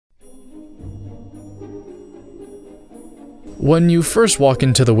When you first walk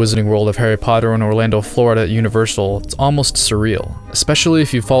into the Wizarding World of Harry Potter in Orlando, Florida at Universal, it's almost surreal, especially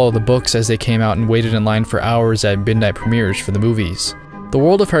if you follow the books as they came out and waited in line for hours at midnight premieres for the movies. The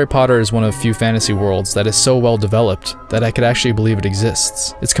world of Harry Potter is one of few fantasy worlds that is so well developed that I could actually believe it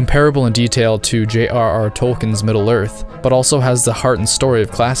exists. It's comparable in detail to J.R.R. Tolkien's Middle-earth, but also has the heart and story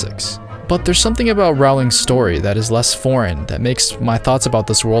of classics. But there's something about Rowling's story that is less foreign that makes my thoughts about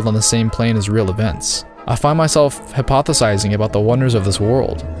this world on the same plane as real events. I find myself hypothesizing about the wonders of this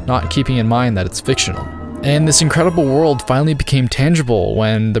world, not keeping in mind that it's fictional. And this incredible world finally became tangible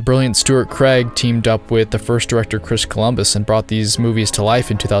when the brilliant Stuart Craig teamed up with the first director Chris Columbus and brought these movies to life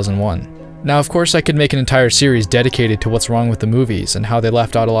in 2001. Now, of course, I could make an entire series dedicated to what's wrong with the movies and how they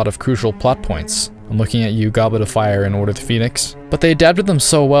left out a lot of crucial plot points. I'm looking at you, Goblet of Fire and Order of the Phoenix. But they adapted them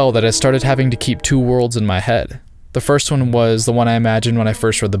so well that I started having to keep two worlds in my head. The first one was the one I imagined when I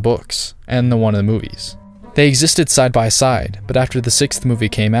first read the books, and the one in the movies. They existed side by side, but after the sixth movie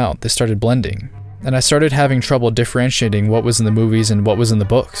came out, they started blending, and I started having trouble differentiating what was in the movies and what was in the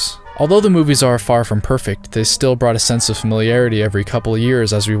books. Although the movies are far from perfect, they still brought a sense of familiarity every couple of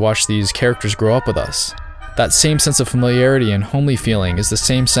years as we watched these characters grow up with us. That same sense of familiarity and homely feeling is the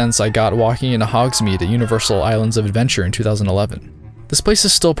same sense I got walking into Hogsmeade at Universal Islands of Adventure in 2011. This place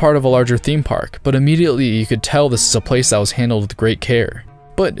is still part of a larger theme park, but immediately you could tell this is a place that was handled with great care.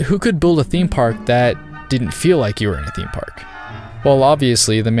 But who could build a theme park that didn't feel like you were in a theme park? Well,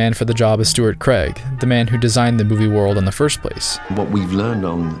 obviously, the man for the job is Stuart Craig, the man who designed the movie world in the first place. What we've learned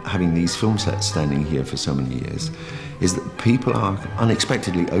on having these film sets standing here for so many years is that people are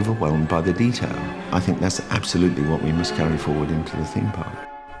unexpectedly overwhelmed by the detail. I think that's absolutely what we must carry forward into the theme park.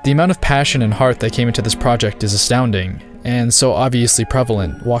 The amount of passion and heart that came into this project is astounding, and so obviously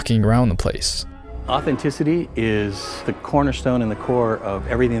prevalent walking around the place. Authenticity is the cornerstone and the core of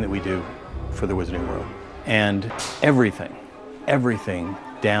everything that we do for the Wizarding World. And everything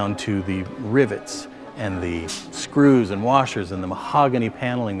down to the rivets and the screws and washers and the mahogany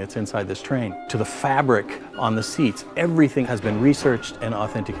paneling that's inside this train, to the fabric on the seats, everything has been researched and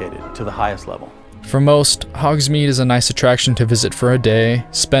authenticated to the highest level. For most, Hogsmeade is a nice attraction to visit for a day,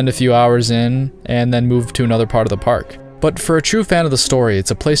 spend a few hours in, and then move to another part of the park. But for a true fan of the story,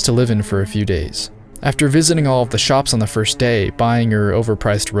 it's a place to live in for a few days. After visiting all of the shops on the first day, buying your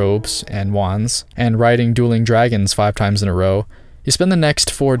overpriced robes and wands, and riding dueling dragons 5 times in a row, you spend the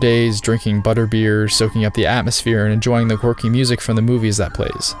next 4 days drinking butterbeer, soaking up the atmosphere, and enjoying the quirky music from the movies that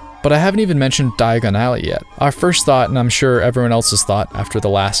plays. But I haven't even mentioned Diagon Alley yet. Our first thought, and I'm sure everyone else's thought after the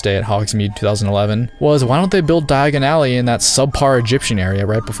last day at Hogsmeade 2011, was why don't they build Diagon Alley in that subpar Egyptian area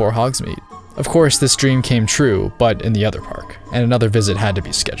right before Hogsmeade? Of course, this dream came true, but in the other park, and another visit had to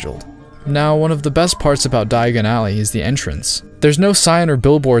be scheduled. Now, one of the best parts about Diagon Alley is the entrance. There's no sign or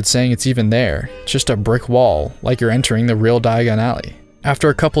billboard saying it's even there, it's just a brick wall, like you're entering the real Diagon Alley. After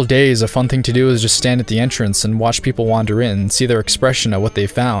a couple days, a fun thing to do is just stand at the entrance and watch people wander in and see their expression of what they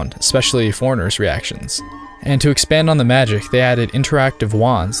found, especially foreigners' reactions. And to expand on the magic, they added interactive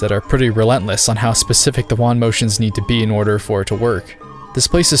wands that are pretty relentless on how specific the wand motions need to be in order for it to work. This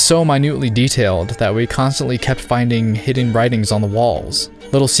place is so minutely detailed that we constantly kept finding hidden writings on the walls,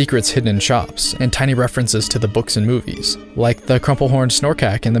 little secrets hidden in shops, and tiny references to the books and movies, like the crumple-horned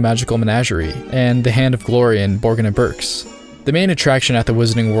Snorkak in the Magical Menagerie, and the Hand of Glory in Borgin and Burkes. The main attraction at the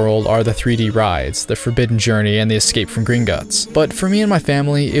Wizarding World are the 3D rides, the Forbidden Journey, and the Escape from Gringotts. But for me and my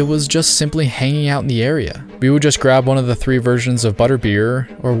family, it was just simply hanging out in the area. We would just grab one of the 3 versions of butterbeer,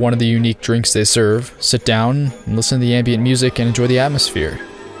 or one of the unique drinks they serve, sit down, and listen to the ambient music and enjoy the atmosphere.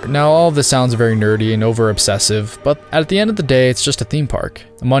 Now, all of this sounds very nerdy and over-obsessive, but at the end of the day, it's just a theme park,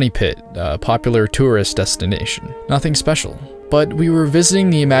 a money pit, a popular tourist destination. Nothing special. But we were visiting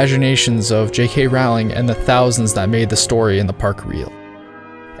the imaginations of J.K. Rowling and the thousands that made the story in the park real.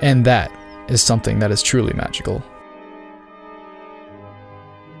 And that is something that is truly magical.